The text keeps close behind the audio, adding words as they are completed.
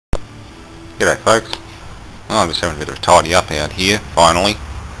G'day folks. Well, I'm just having a bit of a tidy up out here, finally.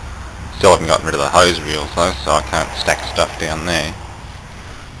 Still haven't gotten rid of the hose reels though, so I can't stack stuff down there.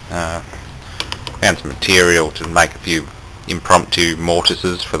 Found some material to make a few impromptu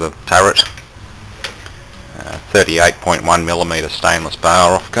mortises for the turret. 38.1mm stainless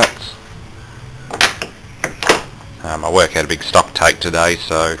bar offcuts. My work had a big stock take today,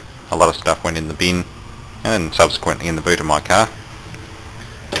 so a lot of stuff went in the bin and subsequently in the boot of my car.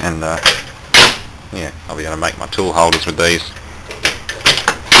 And yeah, I'll be able to make my tool holders with these.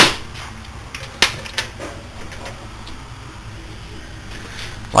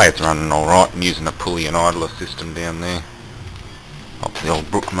 Lathe's running alright, and using a pulley and idler system down there. Up the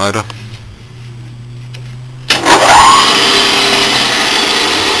old Brook motor.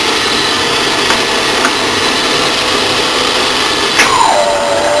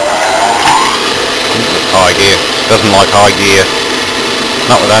 High gear. Doesn't like high gear.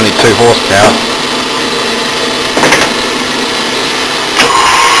 Not with only 2 horsepower.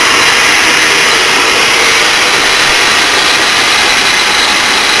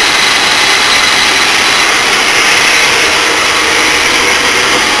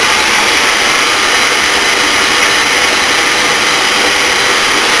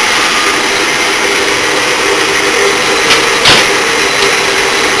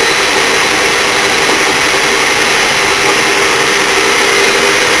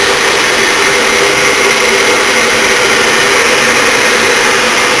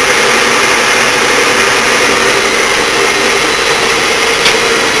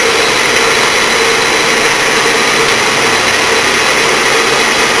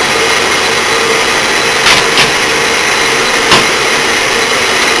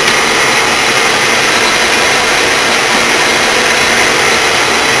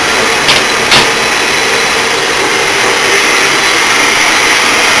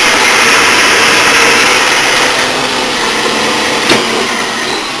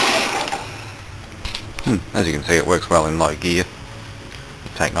 As you can see, it works well in low gear.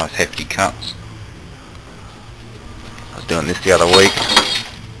 You take nice hefty cuts. I was doing this the other week.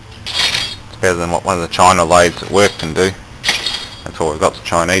 It's better than what one of the China lathes at work can do. That's all we've got, the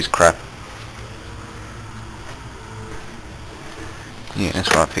Chinese crap. Yeah, that's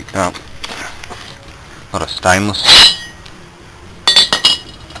what I picked up. A lot of stainless.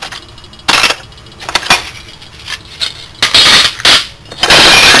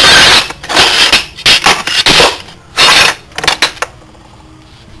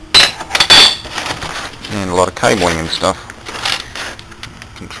 And a lot of cabling and stuff.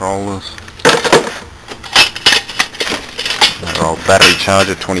 Controllers. Another old battery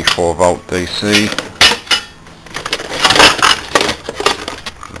charger, 24 volt DC.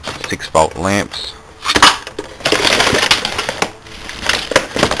 6 volt lamps.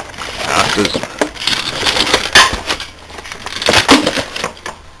 Casters.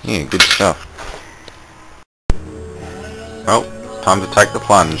 Yeah, good stuff. Well, time to take the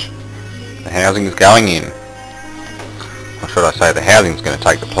plunge. The housing is going in. Or should I say the housing is going to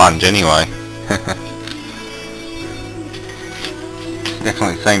take the plunge anyway.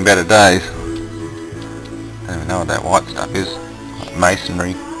 Definitely seen better days. Don't even know what that white stuff is. Like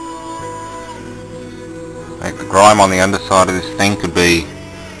masonry. Like the grime on the underside of this thing could be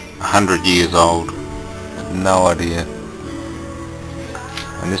 100 years old. I have no idea.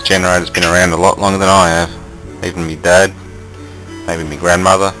 And this generator's been around a lot longer than I have. Even me dad. Maybe me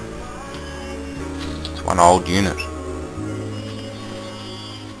grandmother. One old unit.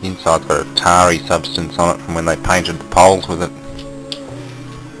 The inside's got a tarry substance on it from when they painted the poles with it.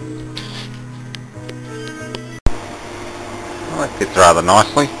 Well, that fits rather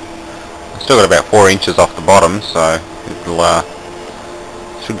nicely. I've still got about 4 inches off the bottom, so it'll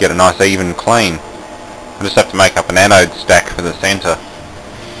should get a nice even clean. I just have to make up an anode stack for the centre.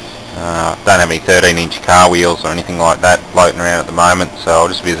 Don't have any 13-inch car wheels or anything like that floating around at the moment, so I'll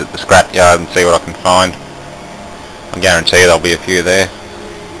just visit the scrap yard and see what I can find. I guarantee there'll be a few there.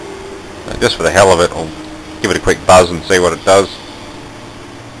 But just for the hell of it, I'll give it a quick buzz and see what it does.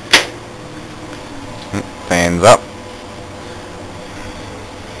 Fans up.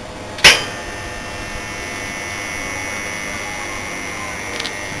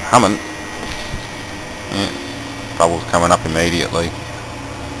 Humming. Yeah, bubbles coming up immediately.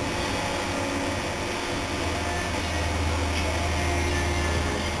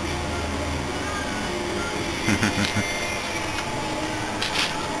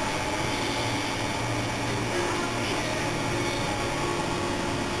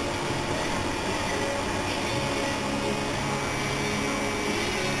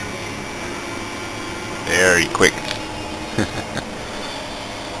 Very quick.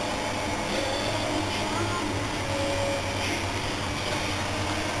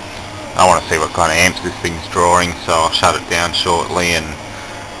 see what kind of amps this thing's drawing, so I'll shut it down shortly and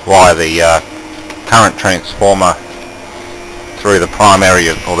wire the current transformer through the primary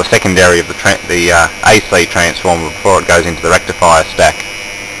or the secondary of the AC transformer before it goes into the rectifier stack.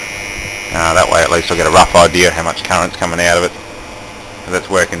 That way at least I'll get a rough idea of how much current's coming out of it. And that's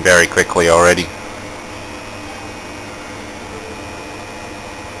working very quickly already.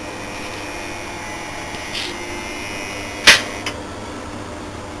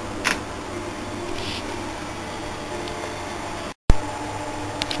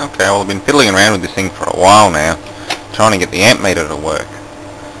 Okay, well I've been fiddling around with this thing for a while now, trying to get the ammeter to work.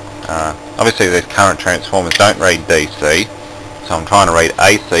 Obviously these current transformers don't read DC, so I'm trying to read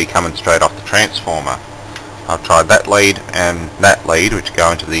AC coming straight off the transformer. I've tried that lead and that lead, which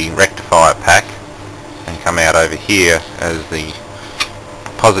go into the rectifier pack and come out over here as the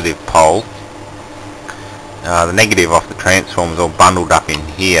positive pole. The negative off the transformer is all bundled up in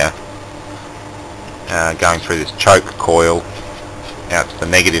here, going through this choke coil out to the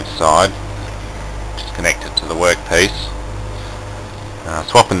negative side, which is connected to the workpiece.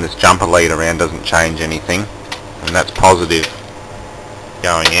 Swapping this jumper lead around doesn't change anything, and that's positive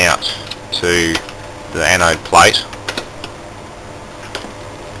going out to the anode plate.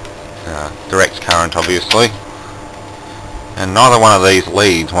 Direct current obviously, and neither one of these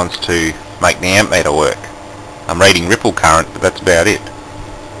leads wants to make the ammeter work. I'm reading ripple current, but that's about it.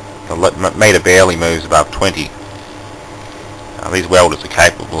 The meter barely moves above 20. These welders are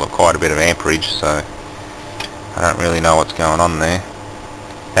capable of quite a bit of amperage, so I don't really know what's going on there.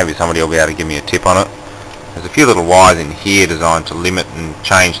 Maybe somebody will be able to give me a tip on it. There's a few little wires in here designed to limit and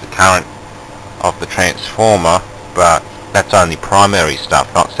change the current of the transformer, but that's only primary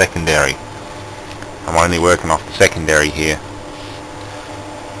stuff, not secondary. I'm only working off the secondary here.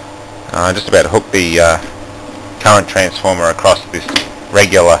 Just about to hook the current transformer across this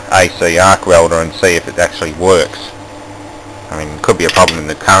regular AC arc welder and see if it actually works. I mean, it could be a problem in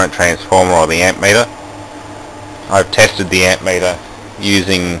the current transformer or the ammeter. I've tested the ammeter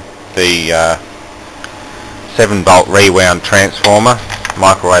using the 7-volt rewound transformer,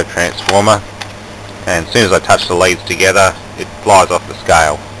 microwave transformer, and as soon as I touch the leads together it flies off the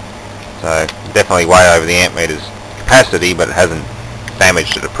scale. So definitely way over the ammeter's capacity, but it hasn't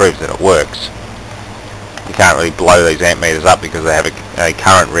damaged it. It proves that it works. You can't really blow these ammeters up because they have a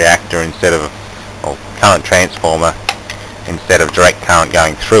current reactor instead of, or current transformer instead of direct current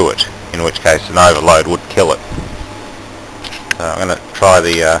going through it, in which case an overload would kill it. So I'm going to try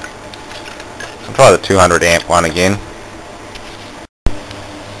the 200 amp one again.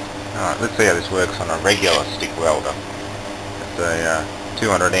 Alright, let's see how this works on a regular stick welder. It's a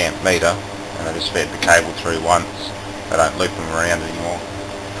 200 amp meter, and I just fed the cable through once. I don't loop them around anymore.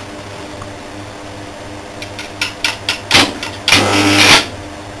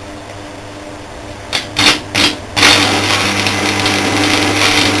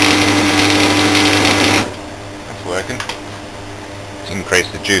 That's working. Let's increase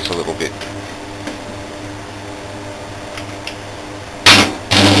the juice a little bit.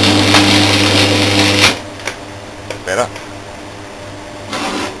 Better.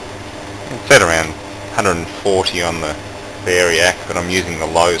 It's set around 140 on the variac, but I'm using the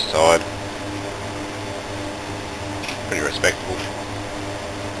low side. Pretty respectable.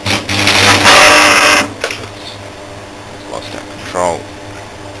 Oops. Just lost our control.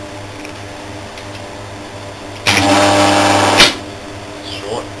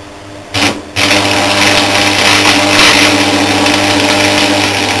 Short.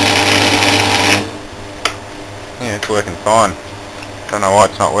 Yeah, it's working fine. Don't know why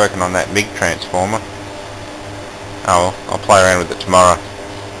it's not working on that MIG transformer. Oh well, I'll play around with it tomorrow.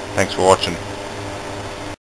 Thanks for watching.